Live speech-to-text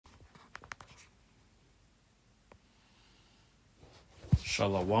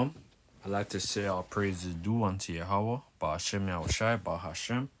Shalom. I like to say all praises due unto Yahweh, Ba'ashem Yahushai,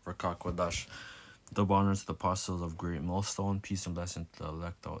 Ba'Hashem, Rakak Wadash. Double honors to the apostles of Great Millstone. Peace and blessing to the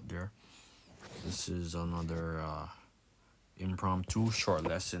elect out there. This is another impromptu short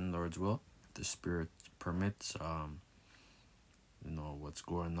lesson, Lord's will. If the Spirit permits, what's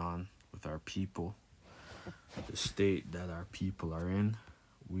going on with our people, the state that our people are in.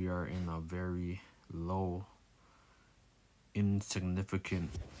 We are in a very low, insignificant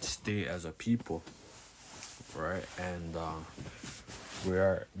state as a people, right? And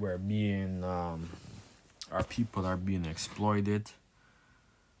we're being our people are being exploited.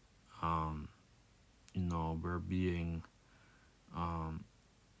 We're being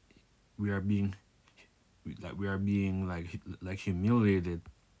we are being like humiliated,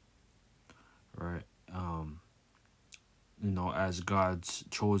 right? As God's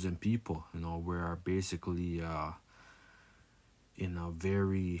chosen people, we are basically in a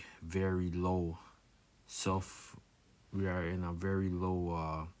very, very low we are in a very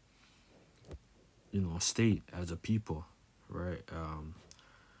low state as a people, right?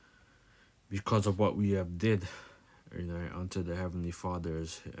 Because of what we have did, unto the Heavenly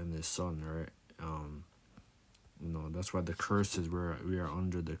Fathers and His Son, right? That's why the curses, we are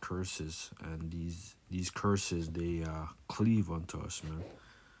under the curses, and these curses, they cleave unto us, man,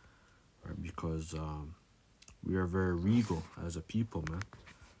 right? Because we are very regal as a people, man.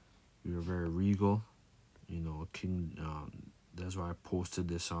 We are very regal, King. That's why I posted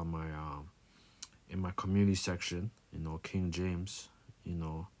this on my in my community section. King James,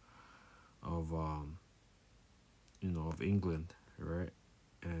 of of England, right?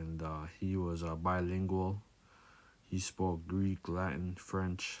 And he was bilingual. He spoke Greek, Latin,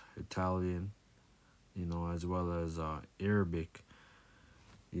 French, Italian, as well as Arabic,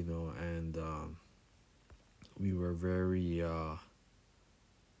 and we were very,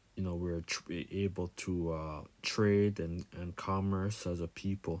 we were able to trade and commerce as a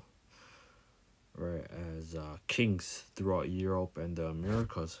people, right? As kings throughout Europe and the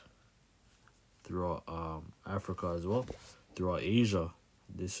Americas, throughout Africa as well, throughout Asia.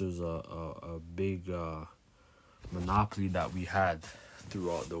 This was a big monopoly that we had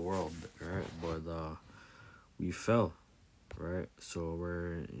throughout the world, right? But we fell, right? So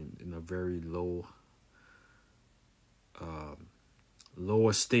we're in a very low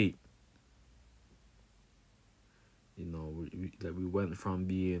estate. We went from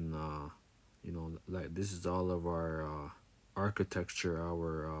being like, this is all of our architecture,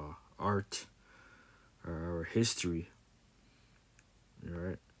 our art, our history,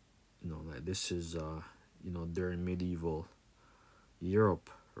 right? Like, this is during medieval Europe,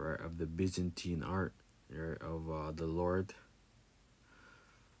 right, of the Byzantine art, right, of the Lord,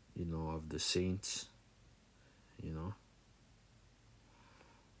 of the saints,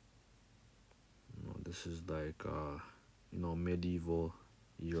 this is like medieval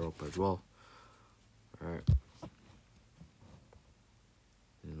Europe as well, right?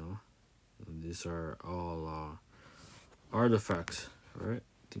 These are all artifacts, right?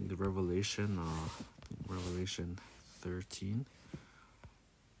 I think the Revelation 13,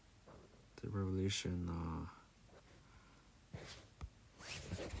 the Revelation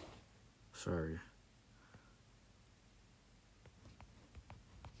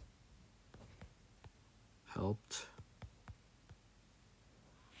helped.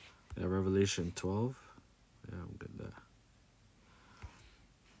 Yeah, Revelation 12. Yeah, I'm good there.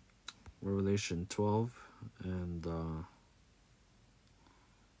 Revelation 12 and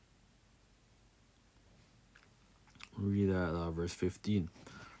read at verse 15.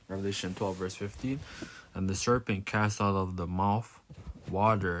 Revelation 12 verse 15. And the serpent cast out of the mouth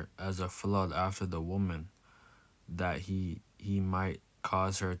water as a flood after the woman, that he might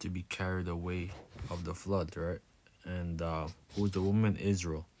cause her to be carried away of the flood, right? And who's the woman?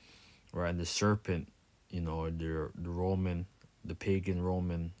 Israel, right? And the serpent, the pagan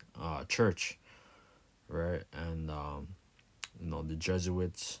Roman church, right? And the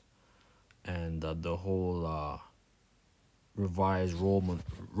Jesuits, and the whole revised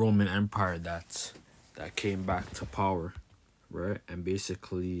Roman Empire that came back to power, right? And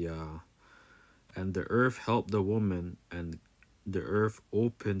basically and the earth helped the woman, and the earth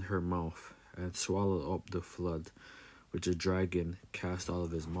opened her mouth and swallowed up the flood which the dragon cast out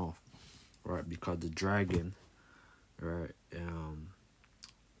of his mouth, right? Because the dragon, right,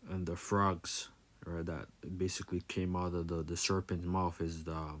 and the frogs, right, that basically came out of the serpent's mouth is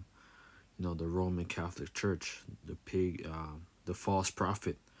the the Roman Catholic Church, the false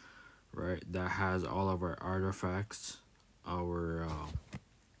prophet, right, that has all of our artifacts, our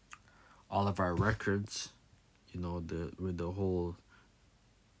all of our records, with the whole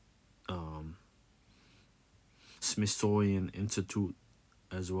Smithsonian Institute,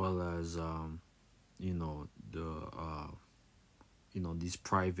 as well as the these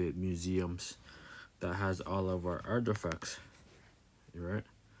private museums that has all of our artifacts, right?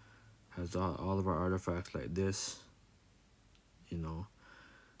 Has all of our artifacts like this, you know,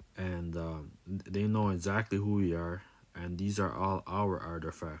 and they know exactly who we are, and these are all our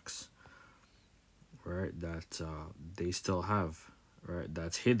artifacts, right? That they still have, right?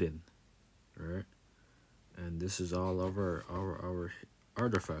 That's hidden, right? And this is all of our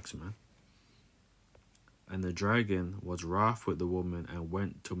artifacts, man. And the dragon was wroth with the woman and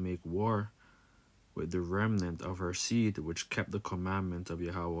went to make war with the remnant of her seed, which kept the commandment of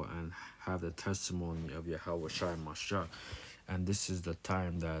Yahweh and have the testimony of Yahweh Shai Mashiach. And this is the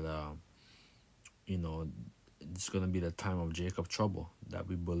time that, you know, it's going to be the time of Jacob trouble, that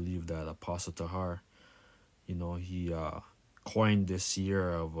we believe that Apostle Tahar, he coined this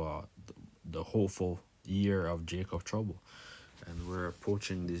year of the hopeful year of Jacob trouble. And we're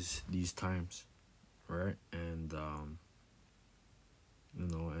approaching these times, right? And,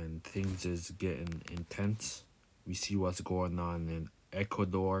 and things is getting intense. We see what's going on in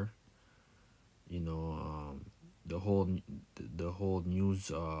Ecuador. The whole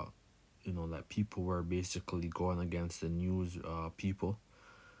news. Like people were basically going against the news people.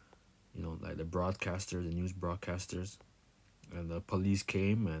 Like the broadcasters, the news broadcasters, and the police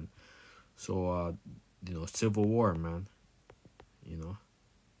came, and so civil war, man. And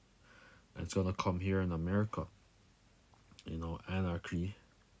it's gonna come here in America. Anarchy.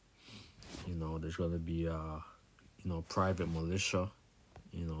 There's gonna be private militia,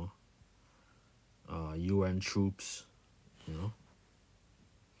 UN troops,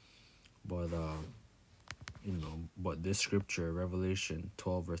 but but this scripture, Revelation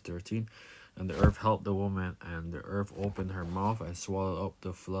 12 verse 13, and the earth helped the woman, and the earth opened her mouth and swallowed up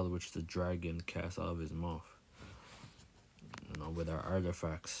the flood which the dragon cast out of his mouth. With our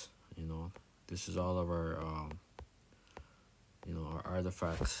artifacts, this is all of our our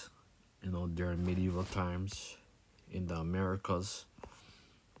artifacts, during medieval times in the Americas,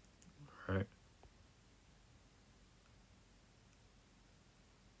 right?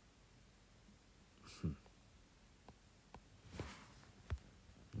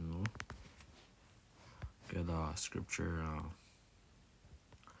 Get scripture,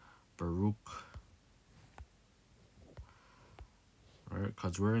 Baruch, right?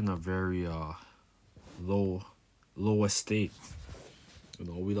 Because we're in a very low estate.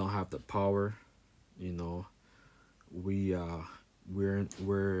 We don't have the power. We're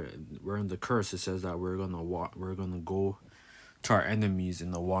in the curse. It says that we're gonna go to our enemies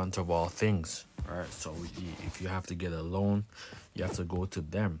in the want of all things. Right. So if you have to get a loan, you have to go to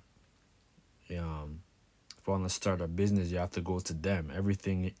them. If you want to start a business, you have to go to them.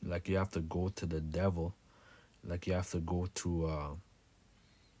 Everything, like, you have to go to the devil. Like, you have to go to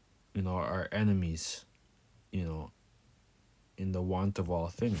our enemies. In the want of all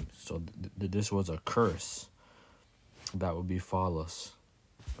things. So this was a curse that would befall us,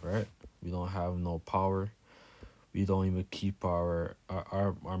 right? We don't have no power. We don't even keep our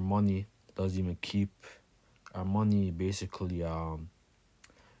money. Doesn't even keep our money. Basically,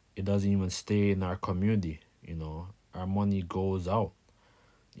 it doesn't even stay in our community. Our money goes out.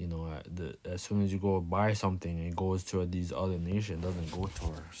 As soon as you go buy something, it goes to these other nations. It doesn't go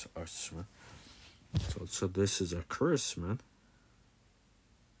to us, man. So this is a curse, man.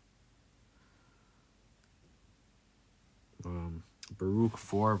 Baruch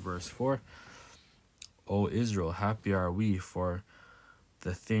 4 verse 4. O Israel, happy are we, for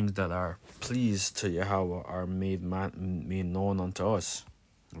the things that are pleased to Yahweh are made known unto us.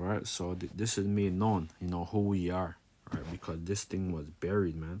 Right? So this is made known, who we are, right? Because this thing was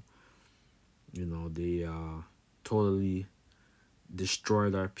buried, man. They totally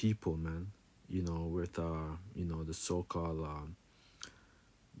destroyed our people, man. With the so-called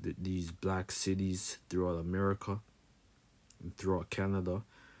these black cities throughout America and throughout Canada.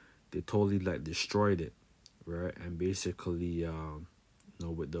 They totally destroyed it, right? And basically,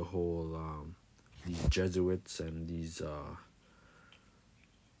 with the whole these Jesuits and these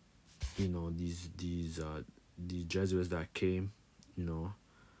these Jesuits that came,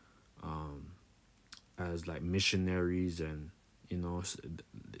 as missionaries, and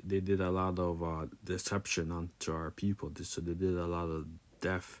they did a lot of deception onto our people. So they did a lot of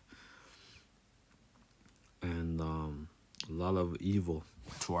death and a lot of evil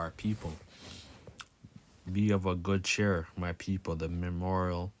to our people. Be of a good cheer, my people, the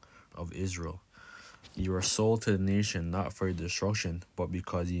memorial of Israel. You are sold to the nation, not for your destruction, but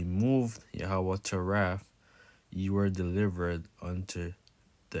because ye moved Yahweh to wrath, you were delivered unto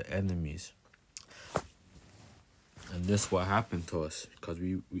the enemies. And this what happened to us because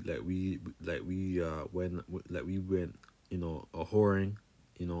we went, a whoring,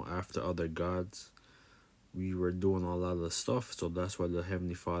 after other gods. We were doing a lot of stuff, so that's why the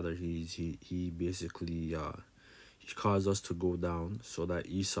Heavenly Father, he basically, he caused us to go down so that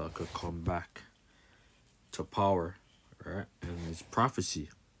Esau could come back to power, right? And it's prophecy,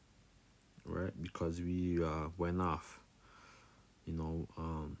 right? Because we went off. A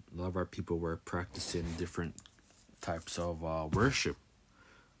lot of our people were practicing different types of worship.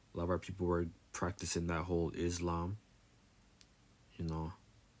 A lot of our people were practicing that whole Islam. You know,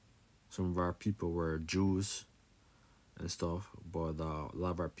 some of our people were Jews and stuff, but a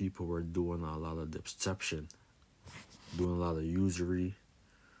lot of our people were doing a lot of deception, doing a lot of usury,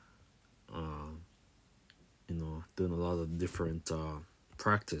 um, doing a lot of different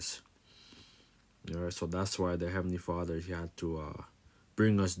practice. So that's why the Heavenly Father, he had to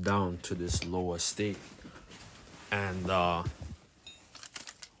bring us down to this lower state. And hold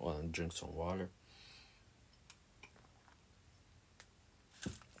on, drink some water.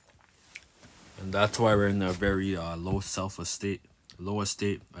 And that's why we're in a very low estate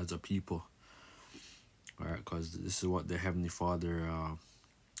as a people. All right, because this is what the Heavenly Father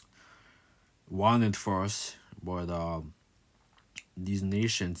wanted for us, but these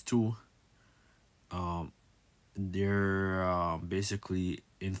nations too, they're basically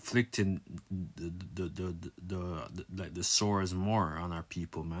inflicting the sores more on our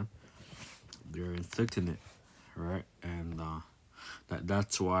people, man. They're inflicting it, right? And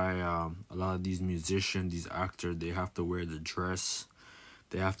that's why a lot of these musicians, these actors, they have to wear the dress.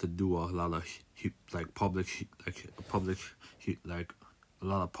 They have to do a lot of like a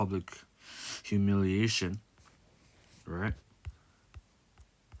lot of public humiliation, right?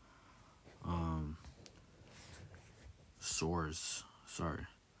 Sores, sorry.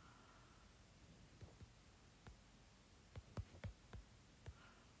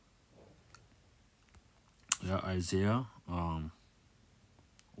 Yeah, Isaiah 1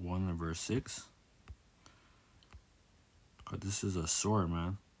 and verse 6. Cause this is a sword,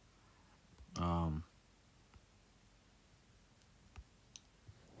 man. Um,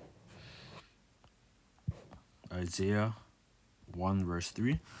 Isaiah 1 verse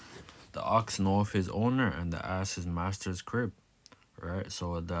 3. The ox knoweth his owner, and the ass his master's crib. Right?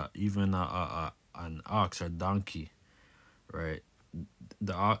 So that even an ox or donkey, right?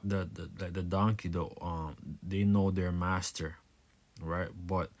 The donkey, they know their master, right?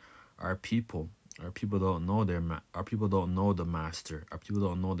 But our people, our people don't know our people don't know the master. Our people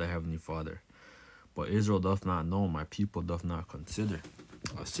don't know the Heavenly Father. But Israel doth not know, my people doth not consider.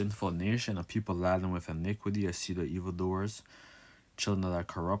 A sinful nation, a people laden with iniquity, a seed of evildoers, children that are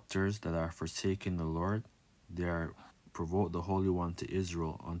corrupters, that are forsaking the Lord. They are provoked the Holy One to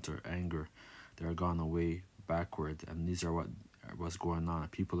Israel unto anger. They are gone away backward. And these are what's going on.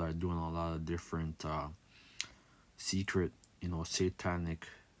 People are doing a lot of different secret, satanic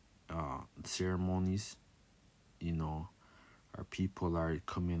ceremonies. Our people are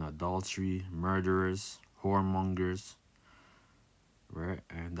committing adultery, murderers, whoremongers, right?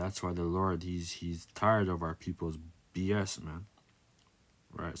 And that's why the Lord, he's tired of our people's BS, man.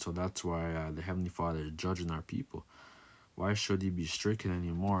 Right? So that's why the Heavenly Father is judging our people. Why should he be stricken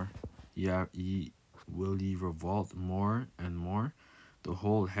anymore? Yeah, he revolt more and more. The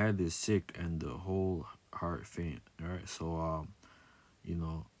whole head is sick and the whole heart faint. Right? So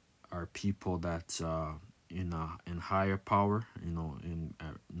our people that's in higher power,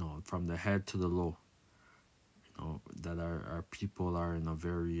 from the head to the low, that our people are in a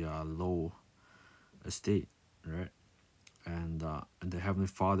very low estate, right? And the Heavenly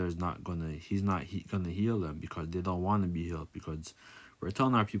Father is not gonna gonna heal them because they don't want to be healed, because we're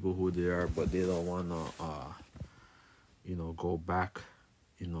telling our people who they are, but they don't want to go back,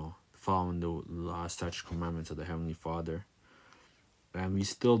 following the law, statute, commandments of the Heavenly Father. And we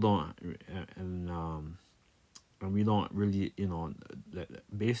still don't, and we don't really,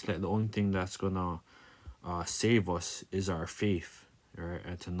 basically the only thing that's gonna save us is our faith, right?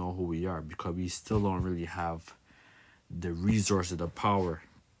 And to know who we are, because we still don't really have the resources, the power,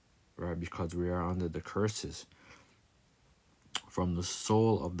 right? Because we are under the curses. From the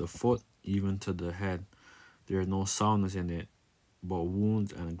sole of the foot even to the head, there is no soundness in it, but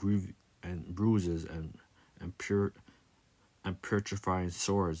wounds and bruises and pure and putrefying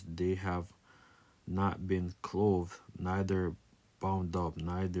sores. They have not been clothed, neither bound up,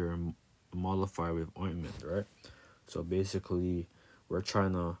 neither mollified with ointment. Right. So basically, we're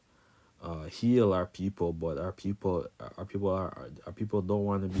trying to heal our people, but our people don't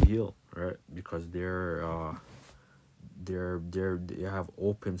want to be healed, right? Because they have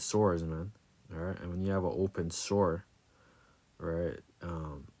open sores, man. All right, and when you have an open sore, right,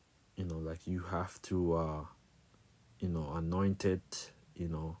 like you have to anoint it,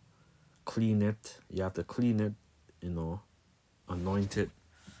 clean it. You have to clean it, you know, anoint it,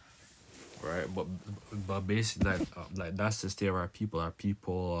 right? But basically, like that's the state of our people. Our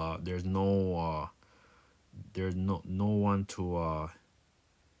people, there's no one to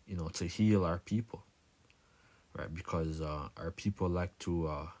to heal our people, right? Because our people like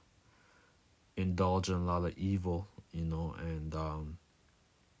to indulge in a lot of evil, and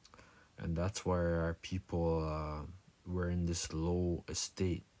that's why our people were in this low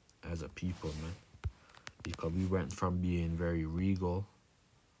estate as a people, man. Because we went from being very regal,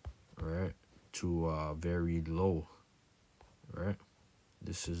 right, to very low, right?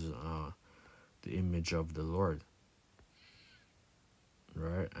 This is the image of the Lord,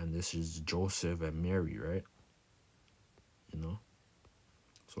 right? And this is Joseph and Mary, right? You know,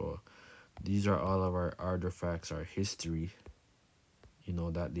 so these are all of our artifacts, our history,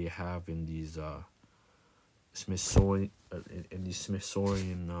 that they have in these Smithsonian in the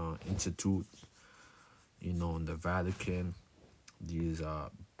Smithsonian Institute, in the Vatican, these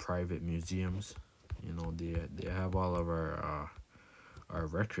private museums. They have all of our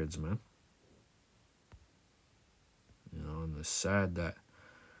records, man. And it's sad that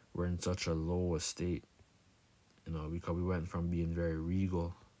we're in such a low estate. Because we went from being very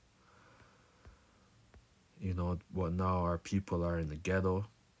regal. But now our people are in the ghetto.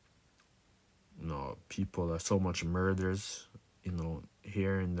 People are so much murders.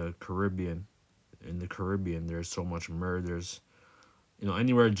 Here in the Caribbean. In the Caribbean, there's so much murders.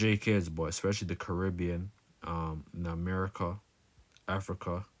 Anywhere JK is, but especially the Caribbean, in America,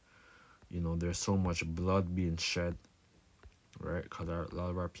 Africa. There's so much blood being shed, right? Because a lot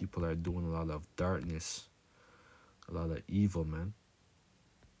of our people are doing a lot of darkness, a lot of evil, man.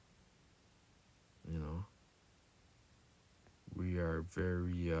 We are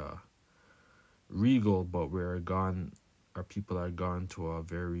very regal, but we're gone. Our people are gone to a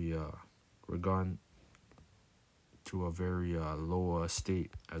very we're gone to a very low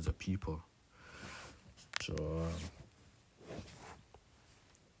state as a people. So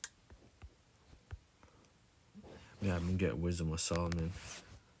yeah, I'm gonna get Wisdom of Solomon.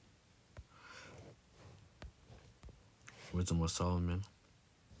 Wisdom of Solomon.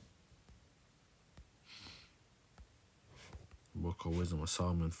 Book of Wisdom of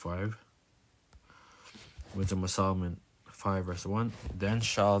Solomon 5. Wisdom of Solomon 5 verse 1. Then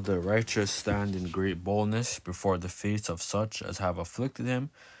shall the righteous stand in great boldness before the face of such as have afflicted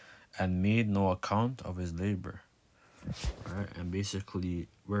him and made no account of his labor. Right? And basically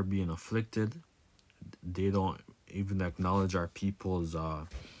we're being afflicted. They don't even acknowledge our people's our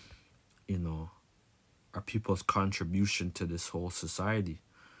people's contribution to this whole society,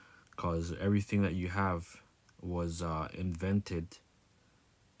 because everything that you have was invented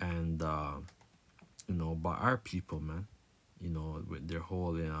and by our people, man. With their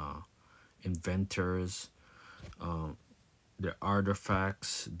whole inventors, their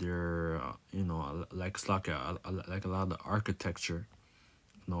artifacts, their like it's like like a lot of the architecture,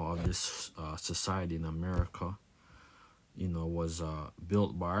 of this society in America, was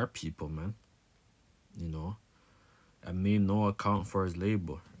built by our people, man. And made no account for his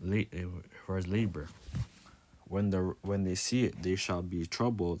labor. When they see it, they shall be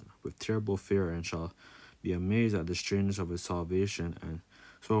troubled with terrible fear, and shall be amazed at the strangeness of his salvation, and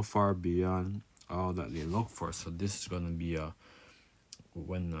so far beyond all that they look for. So this is gonna be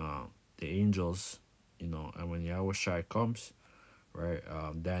when the angels, and when Yahushua comes, right?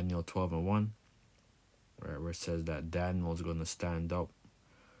 Daniel 12:1, right, where it says that Daniel is gonna stand up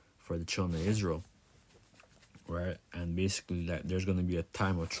for the children of Israel, right? And basically that there's gonna be a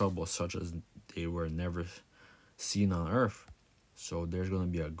time of trouble such as they were never seen on earth. So there's going to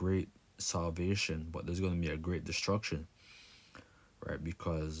be a great salvation, but there's going to be a great destruction, right?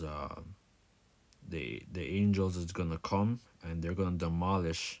 Because the angels is going to come and they're going to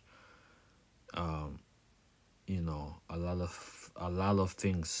demolish a lot of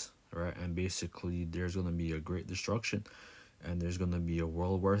things, right? And basically there's going to be a great destruction, and there's going to be a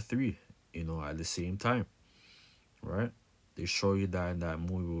World War III, at the same time, right? They show you that in that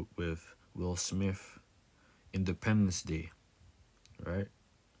movie with Will Smith, Independence Day, right?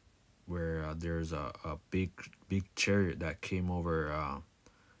 Where there's a big chariot that came over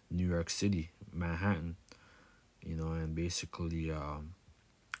New York City, Manhattan, and basically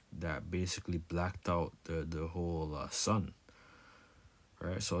that basically blacked out the whole sun,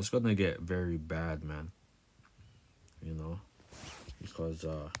 right? So it's gonna get very bad, man. Because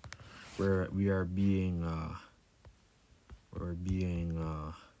we're being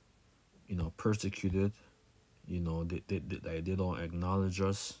persecuted. They don't acknowledge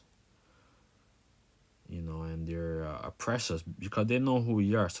us. And they're oppress us because they know who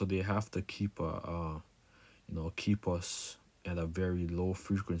we are, so they have to keep us at a very low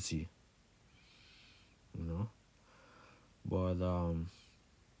frequency. You know, but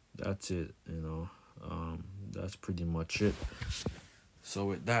that's it. That's pretty much it. So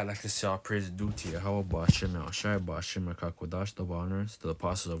with that, like I say, all praise is due to you. How about Shem Shai, Bashim Kakwadash, the honors, to the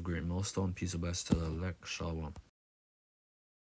apostles of Great Millstone, peace and blessings to the elect, Shalom.